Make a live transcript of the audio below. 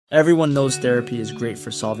Everyone knows therapy is great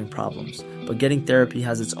for solving problems, but getting therapy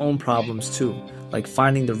has its own problems too, like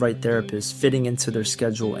finding the right therapist, fitting into their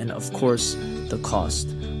schedule, and of course, the cost.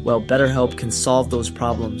 Well, BetterHelp can solve those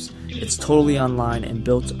problems. It's totally online and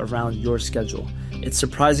built around your schedule. It's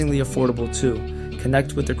surprisingly affordable too.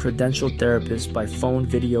 Connect with a credentialed therapist by phone,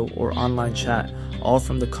 video, or online chat, all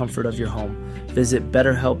from the comfort of your home. Visit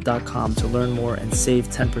BetterHelp.com to learn more and save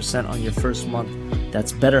 10% on your first month.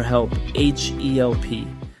 That's BetterHelp, H-E-L-P.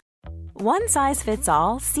 One size fits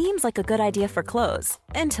all seems like a good idea for clothes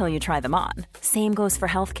until you try them on. Same goes for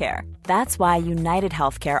healthcare. That's why United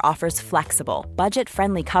Healthcare offers flexible,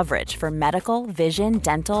 budget-friendly coverage for medical, vision,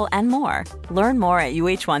 dental, and more. Learn more at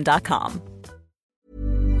uh1.com.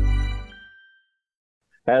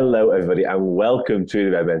 Hello, everybody, and welcome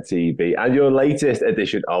to the Redmen TV and your latest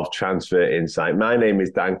edition of Transfer Insight. My name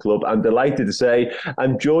is Dan Clubb. I'm delighted to say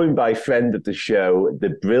I'm joined by friend of the show, the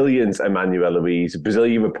brilliant Emmanuel Luiz,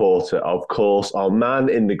 Brazilian reporter, of course, our man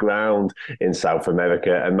in the ground in South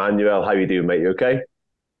America. Emmanuel, how you doing, mate? You okay?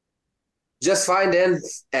 Just fine, Dan.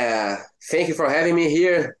 Thank you for having me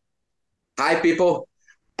here. Hi, people.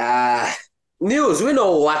 News, we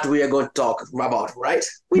know what we are going to talk about, right?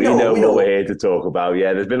 We know what we're here to talk about.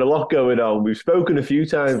 Yeah, there's been a lot going on. We've spoken a few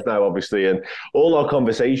times now, obviously, and all our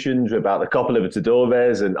conversations about the Copa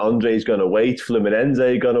Libertadores and Andre's going to wait, Fluminense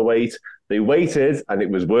are going to wait. They waited, and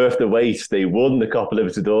it was worth the wait. They won the Copa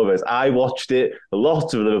Libertadores. I watched it.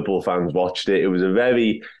 Lots of Liverpool fans watched it. It was a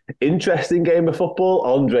very interesting game of football.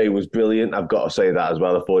 Andre was brilliant. I've got to say that as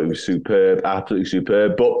well. I thought it was superb, absolutely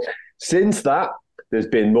superb. But since that, there's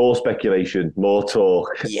been more speculation, more talk.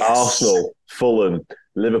 Yes. Arsenal, Fulham,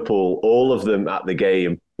 Liverpool, all of them at the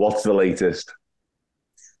game. What's the latest?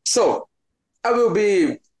 So, I will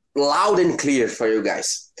be loud and clear for you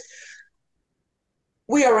guys.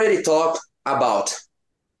 We already talked about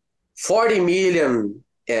 40 million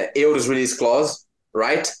euros release clause,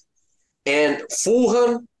 right? And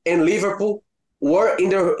Fulham and Liverpool were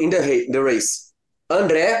in the race.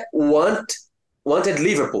 André wanted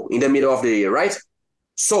Liverpool in the middle of the year, right?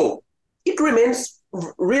 So it remains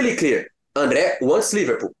really clear. André wants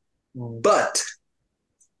Liverpool. But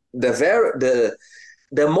the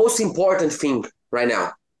most important thing right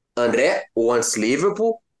now, André wants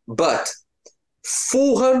Liverpool, but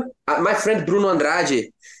Fulham, my friend Bruno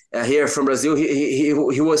Andrade here from Brazil,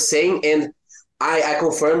 he was saying, and I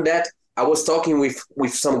confirmed that. I was talking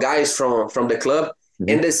with some guys from the club,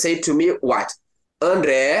 and they said to me, what?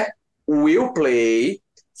 André will play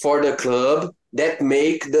for the club that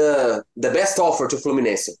make the best offer to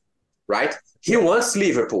Fluminense, right? He wants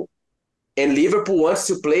Liverpool, and Liverpool wants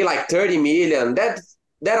to play like 30 million, that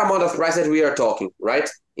amount of price that we are talking, right?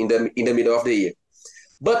 In the middle of the year.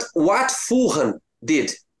 But what Fulham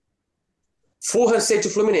did, Fulham said to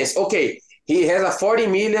Fluminense, okay, he has a 40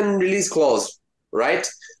 million release clause, right?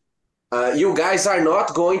 You guys are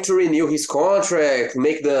not going to renew his contract,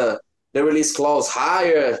 make the release clause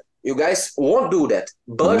higher. You guys won't do that.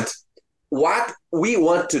 But what we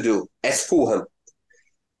want to do as Fulham,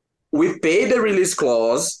 we pay the release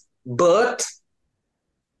clause, but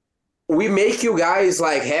we make you guys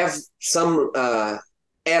like have some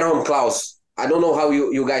add-on clause. I don't know how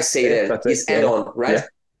you guys say that. It's add-on, right? Yeah.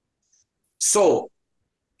 So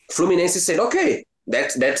Fluminense said, okay,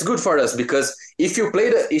 that's good for us, because if you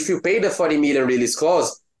pay the 40 million release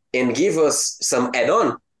clause and give us some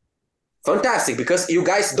add-on, fantastic, because you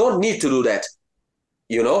guys don't need to do that,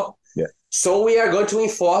 you know? Yeah. So we are going to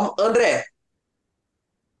inform André.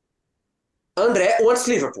 André wants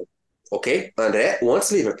Liverpool. Okay, André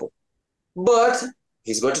wants Liverpool. But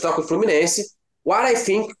he's going to talk with Fluminense. What I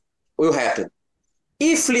think will happen,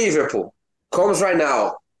 if Liverpool comes right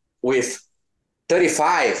now with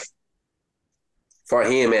 35 for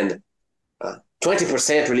him and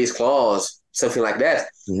 20% release clause, something like that,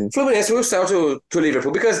 Fluminense will sell to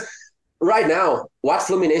Liverpool, because right now, what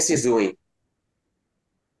Fluminense is doing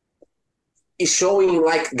is showing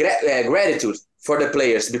like gratitude for the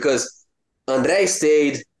players, because André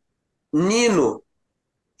stayed, Nino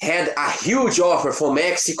had a huge offer from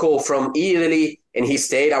Mexico, from Italy, and he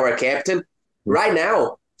stayed, our captain. Right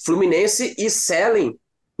now, Fluminense is selling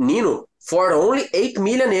Nino for only 8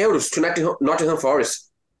 million euros to Nottingham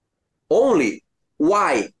Forest. Only.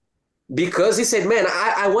 Why? Because he said, man,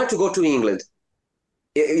 I want to go to England.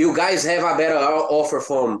 You guys have a better offer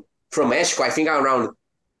from Mexico, I think around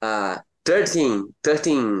 13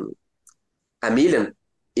 million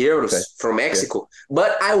euros from Mexico. Yeah.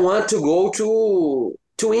 But I want to go to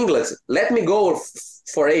England. Let me go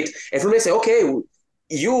for 8. And Fluminense say, okay,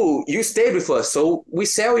 you stayed with us, so we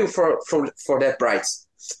sell you for that price.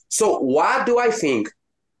 So what do I think?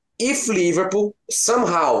 if Liverpool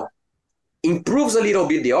somehow improves a little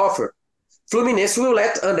bit the offer, Fluminense will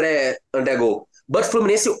let André go. But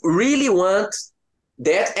Fluminense really want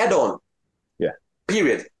that add-on. Yeah.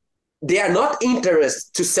 Period. They are not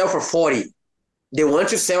interested to sell for 40. They want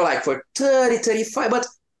to sell like for 30, 35, but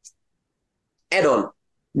add-on.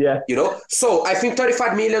 Yeah. You know? So I think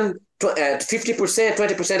 35 million, 50%,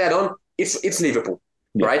 20% add-on, it's Liverpool.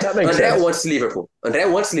 Yeah, right? That makes André sense. wants Liverpool.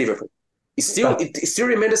 André wants Liverpool. It still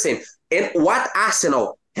remains the same. And what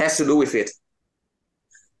Arsenal has to do with it?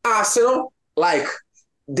 Arsenal, like,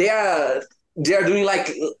 they are doing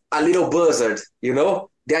like a little buzzard, you know?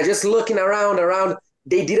 They are just looking around.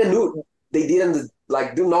 They didn't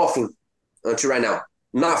like do nothing until right now.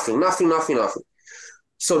 Nothing.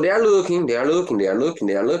 So they are looking.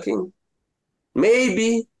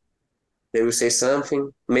 Maybe they will say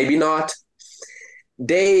something, maybe not.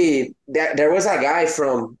 There was a guy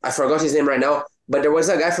from, I forgot his name right now, but there was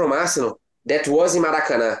a guy from Arsenal that was in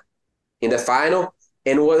Maracanã in the final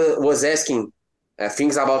and was asking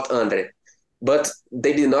things about Andre, but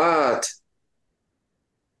they did not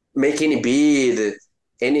make any bid,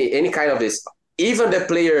 any kind of this. Even the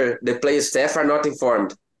player staff are not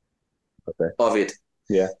informed of it.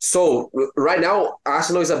 Yeah. So right now,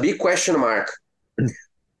 Arsenal is a big question mark.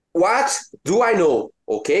 What do I know?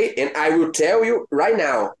 Okay, and I will tell you right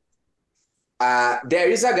now. There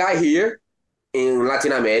is a guy here in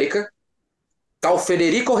Latin America called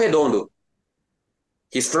Federico Redondo.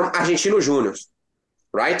 He's from Argentino Juniors,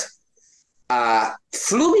 right?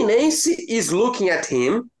 Fluminense is looking at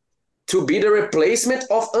him to be the replacement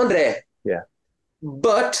of André. Yeah.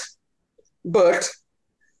 But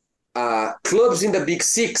clubs in the Big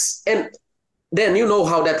Six, and then you know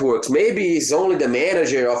how that works. Maybe it's only the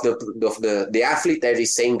manager of the athlete that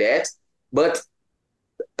is saying that, but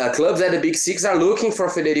clubs at the Big Six are looking for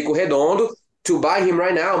Federico Redondo to buy him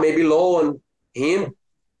right now, maybe loan him,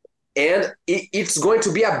 and it's going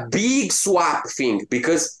to be a big swap thing,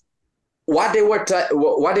 because what they were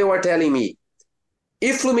telling me,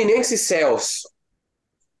 if Fluminense sells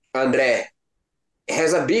André,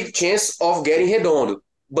 has a big chance of getting Redondo,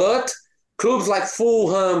 but clubs like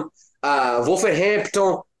Fulham,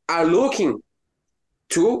 Wolverhampton are looking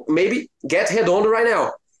to maybe get Redondo right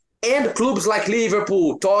now. And clubs like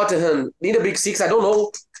Liverpool, Tottenham, in the Big Six, I don't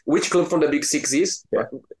know which club from the Big Six is. Yeah.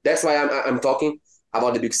 That's why I'm talking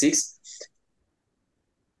about the Big Six.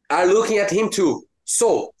 Are looking at him too.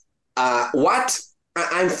 So what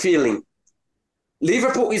I'm feeling,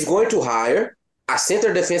 Liverpool is going to hire a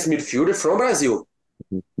center defense midfielder from Brazil.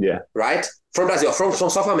 Yeah. Right? From Brazil, from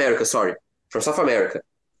South America, sorry. From South America.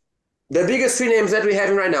 The biggest three names that we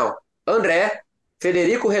have right now, André,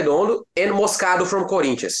 Federico Redondo, and Moscado from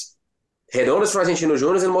Corinthians. Redondo is from Argentino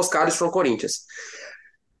Juniors and Moscado is from Corinthians.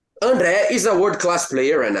 André is a world-class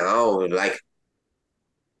player right now. Like,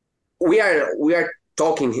 we are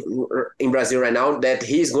talking in Brazil right now that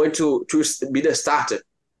he's going to be the starter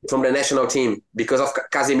from the national team because of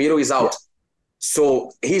Casemiro is out.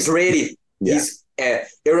 So he's ready. Yeah. He's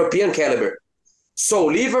European caliber. So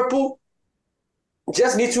Liverpool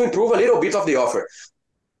just need to improve a little bit of the offer.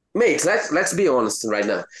 Mate, let's be honest right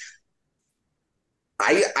now.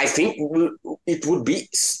 I think it would be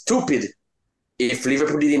stupid if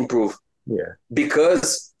Liverpool didn't improve. Yeah.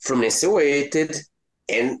 Because Fluminense waited,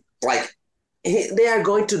 and like they are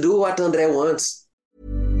going to do what André wants.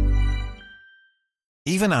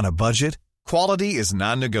 Even on a budget, quality is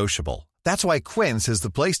non-negotiable. That's why Quince is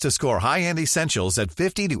the place to score high-end essentials at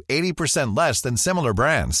 50 to 80% less than similar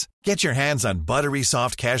brands. Get your hands on buttery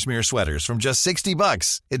soft cashmere sweaters from just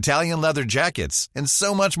 $60, Italian leather jackets, and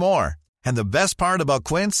so much more. And the best part about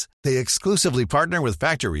Quince, they exclusively partner with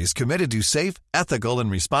factories committed to safe, ethical,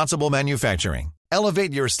 and responsible manufacturing.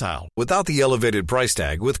 Elevate your style without the elevated price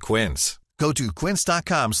tag with Quince. Go to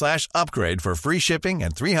quince.com/upgrade for free shipping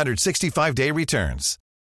and 365-day returns.